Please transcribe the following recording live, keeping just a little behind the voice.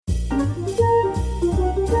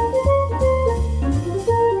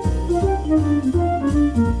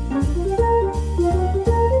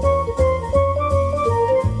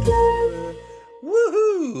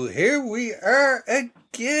are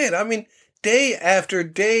again. I mean, day after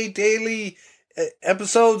day, daily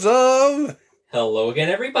episodes of... Hello again,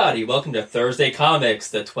 everybody. Welcome to Thursday Comics,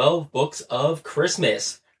 the 12 Books of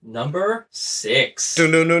Christmas, number 6.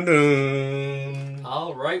 Dun, dun, dun, dun.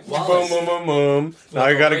 All right, Wallace. Now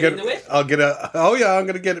I gotta get... into it? I'll get a... Oh, yeah, I'm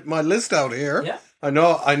gonna get my list out here. Yeah. I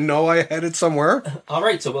know I had it somewhere. All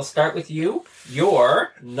right, so we'll start with you.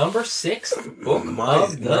 Your number 6 book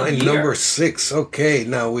of the year. Number 6. Okay,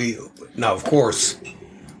 now of course,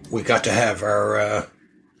 we got to have our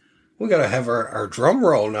drum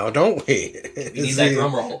roll now, don't we? We need that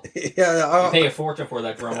drum roll. Yeah, you pay a fortune for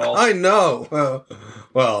that drum roll. I know.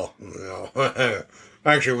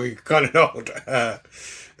 Actually, we kind of don't.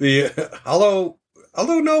 Although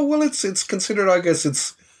no, well, it's considered. I guess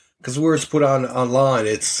it's because where it's put online.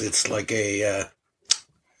 It's like a.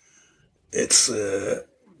 It's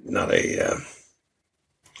not a.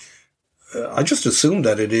 I just assumed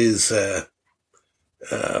that it is.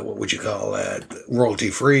 What would you call that? Royalty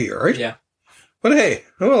free, right? Yeah. But hey,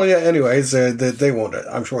 well, yeah. Anyways, they won't.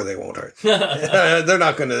 I'm sure they won't hurt. They're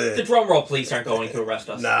not going to. The drum roll police aren't going to arrest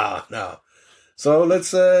us. No. So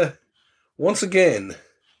let's once again.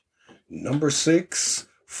 Number 6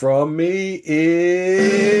 from me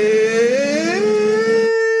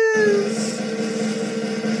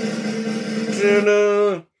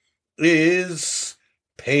is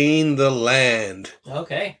Pain the Land.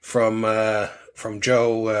 Okay. From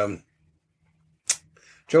Joe.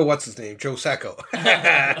 Joe, what's his name? Joe Sacco.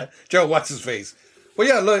 Joe, what's his face? Well,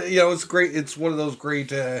 yeah, look, it's great. It's one of those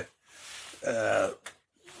great. I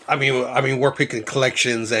mean, we're picking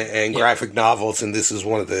collections and graphic novels, and this is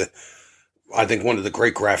one of the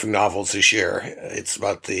great graphic novels this year. It's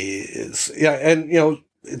about it's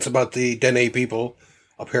about the Dene people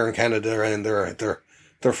up here in Canada and their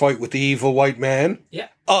fight with the evil white man. Yeah.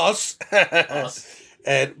 Us.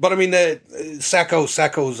 But I mean,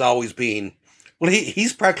 Sacco's always been. Well,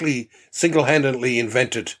 he's practically single-handedly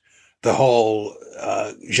invented the whole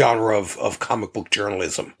genre of comic book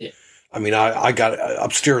journalism. Yeah. I mean, I got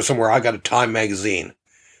upstairs somewhere. I got a Time magazine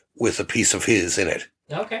with a piece of his in it.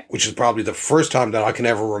 Okay. Which is probably the first time that I can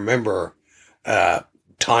ever remember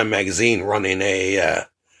Time magazine running a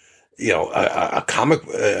comic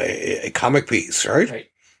piece, right? Right.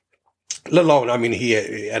 Let alone, I mean, he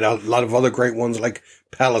had a lot of other great ones like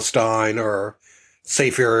Palestine or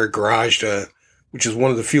Safe Area Garage, which is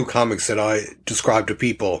one of the few comics that I describe to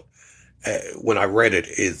people when I read it.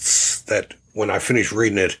 It's that when I finished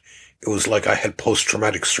reading it, it was like I had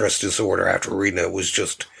post-traumatic stress disorder after reading it.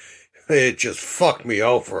 It just fucked me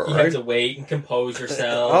over. You right? have to wait and compose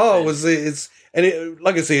yourself.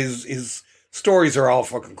 Like I say, his stories are all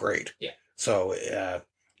fucking great. Yeah. So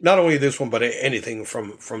not only this one, but anything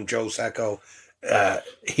from Joe Sacco,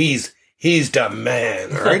 he's the man,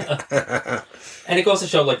 right? And it goes to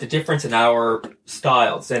show the difference in our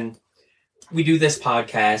styles. And we do this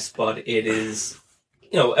podcast, but it is,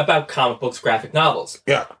 about comic books, graphic novels.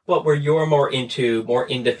 Yeah. But where you're more into more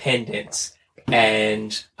independence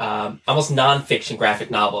and almost nonfiction graphic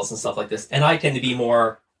novels and stuff like this. And I tend to be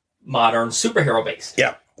more modern superhero based.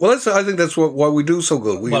 Yeah. Well, I think that's why we do so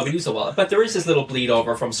good. Why we do so well. But there is this little bleed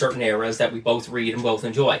over from certain eras that we both read and both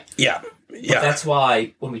enjoy. Yeah. Yeah. But that's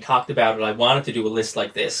why when we talked about it, I wanted to do a list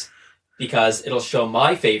like this because it'll show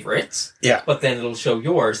my favorites. Yeah. But then it'll show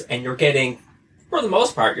yours, and you're getting, for the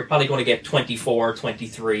most part, you're probably going to get 24,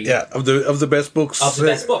 23. Yeah, of the best books. Of the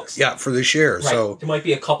best books. Yeah, for this year. Right. So there might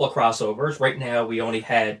be a couple of crossovers. Right now, we only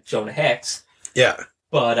had Jonah Hex. Yeah.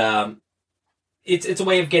 But it's a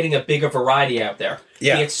way of getting a bigger variety out there.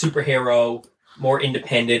 Yeah. Be it superhero, more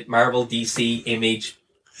independent, Marvel, DC, Image,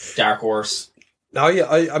 Dark Horse. Now, yeah,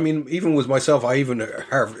 I mean, even with myself, I even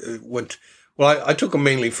went. Well, I took them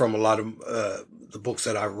mainly from a lot of the books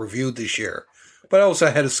that I reviewed this year, but I also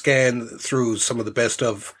had to scan through some of the best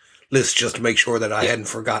of lists just to make sure that I hadn't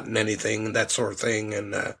forgotten anything and that sort of thing.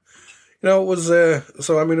 And it was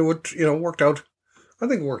so. I mean, it worked out. I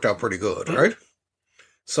think it worked out pretty good, right?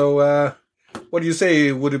 So, what do you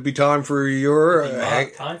say? Would it be time for your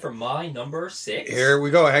time for my number 6? Here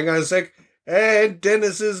we go. Hang on a sec. And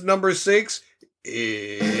Dennis's number 6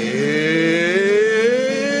 is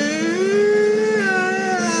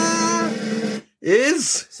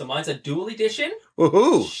So mine's a dual edition.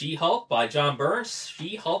 Woohoo! She-Hulk by John Burns.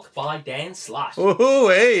 She-Hulk by Dan Slott.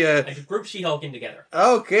 Woohoo! Hey, I could group She-Hulk in together.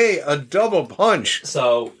 Okay, a double punch.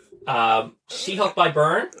 So, She-Hulk by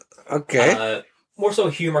Byrne. Okay. More so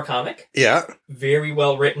a humor comic. Yeah. Very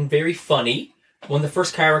well written, very funny. One of the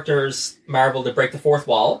first characters Marvel to break the fourth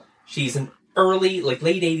wall. She's an late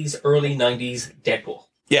 80s, early 90s Deadpool.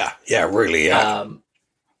 Yeah, really, yeah.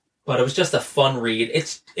 but it was just a fun read.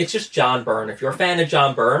 It's just John Byrne. If you're a fan of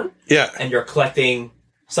John Byrne, Yeah. and you're collecting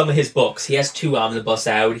some of his books, he has 2 omnibus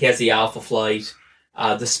out. He has the Alpha Flight,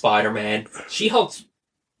 the Spider-Man. She-Hulk's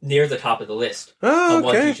near the top of the list. Oh,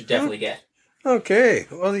 Ones okay. you should definitely get. Okay.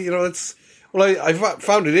 Well, it's... Well, I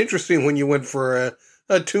found it interesting when you went for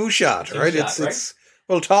a two-shot, right? Two-shot, right? It's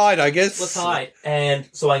well tied, I guess. Well, tied. And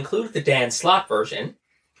so I included the Dan Slott version,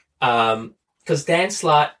 because Dan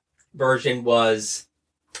Slott version was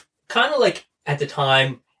kind of like, at the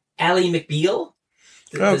time, Ally McBeal,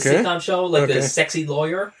 the sitcom show, like the sexy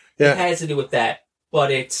lawyer. Yeah. It has to do with that,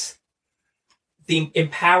 but it's the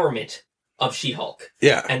empowerment of She-Hulk.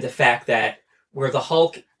 Yeah. And the fact that where the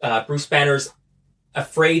Hulk, Bruce Banner's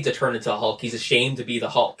afraid to turn into a Hulk, he's ashamed to be the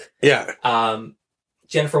Hulk. Yeah.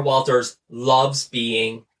 Jennifer Walters loves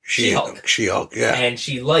being She-Hulk. She-Hulk, yeah. And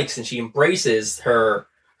she likes and she embraces her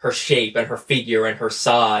shape and her figure and her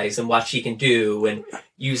size and what she can do and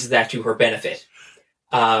uses that to her benefit.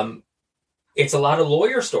 It's a lot of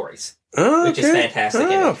lawyer stories, which is fantastic.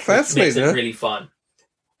 Which makes it really fun.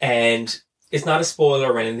 And it's not a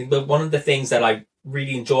spoiler or anything, but one of the things that I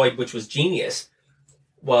really enjoyed, which was genius,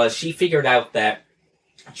 was she figured out that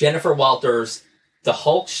Jennifer Walters, the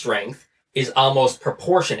Hulk strength, is almost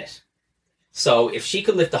proportionate. So if she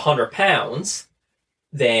could lift 100 pounds,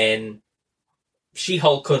 then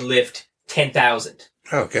She-Hulk could lift 10,000.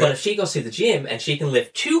 Okay. But if she goes to the gym and she can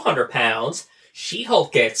lift 200 pounds,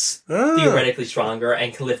 She-Hulk gets theoretically stronger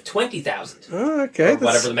and can lift 20,000. Okay. Or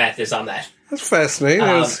whatever the math is on that. That's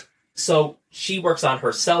fascinating. So she works on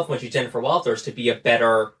herself when she's Jennifer Walters to be a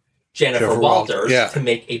better Jennifer Walters to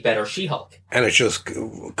make a better She-Hulk. And it just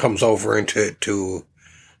comes over into to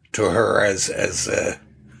her as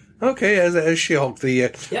She-Hulk.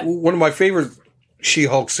 One of my favorite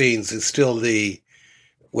She-Hulk scenes is still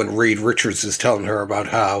when Reed Richards is telling her about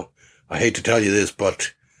how, I hate to tell you this,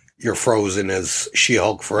 but you're frozen as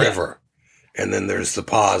She-Hulk forever. Yeah. And then there's the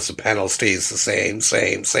pause, the panel stays the same.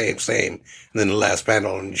 And then the last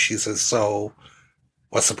panel, and she says, so,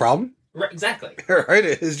 what's the problem? Right, exactly. Right?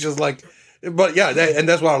 It's just like, but yeah, and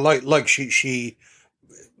that's what I like. Like she,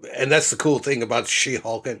 and that's the cool thing about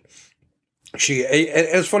She-Hulk. And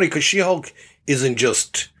it's funny because She-Hulk isn't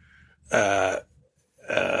just, let's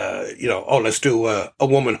do a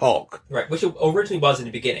woman Hulk. Right, which it originally was in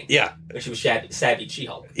the beginning. Yeah. When she was savvy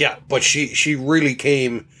She-Hulk. Yeah, but she really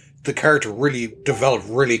the character really developed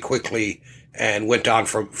really quickly and went on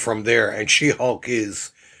from there. And She-Hulk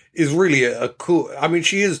is really a cool, I mean,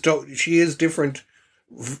 she is different,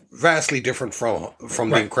 vastly different from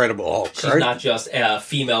the Incredible Hulk. She's not just a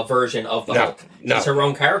female version of the Hulk. She's her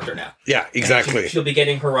own character now. Yeah, exactly. She'll be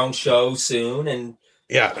getting her own show soon. And,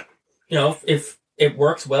 if it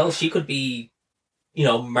works well, she could be,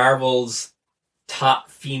 Marvel's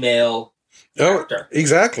top female character.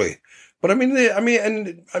 Exactly. But I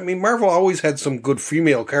mean, Marvel always had some good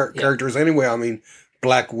female characters anyway. I mean,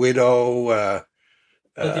 Black Widow,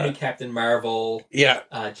 the new Captain Marvel,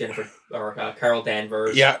 Jennifer or Carol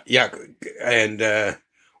Danvers, and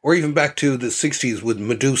or even back to the '60s with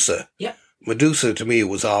Medusa. Yeah, Medusa to me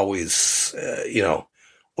was always,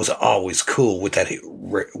 was always cool with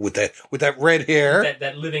that red hair,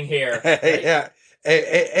 that living hair. Right? Yeah,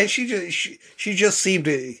 and she just seemed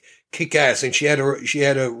to kick ass, and she had a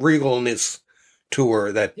regalness to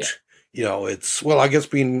her that it's I guess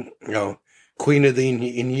being queen of the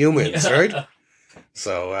Inhumans, right?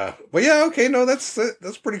 So, but yeah, okay, no, that's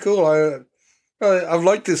pretty cool. I've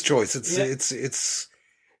liked this choice. It's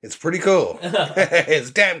pretty cool.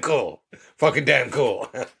 It's damn cool, fucking damn cool.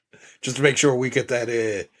 Just to make sure we get that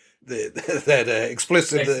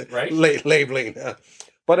explicit labeling.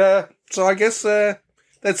 But so I guess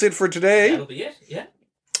that's it for today. That'll be it. Yeah.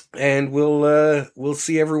 And we'll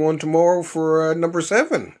see everyone tomorrow for number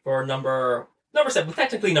 7. For number 7, well,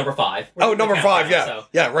 technically number 5. Number 5, yeah. So.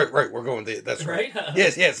 Yeah, right. We're going there. That's right.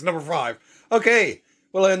 Yes, number 5. Okay.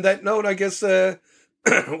 Well, on that note, I guess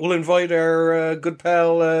we'll invite our good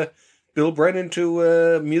pal Bill Brennan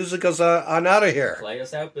to music us on out of here. Play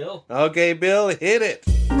us out, Bill. Okay, Bill, hit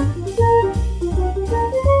it.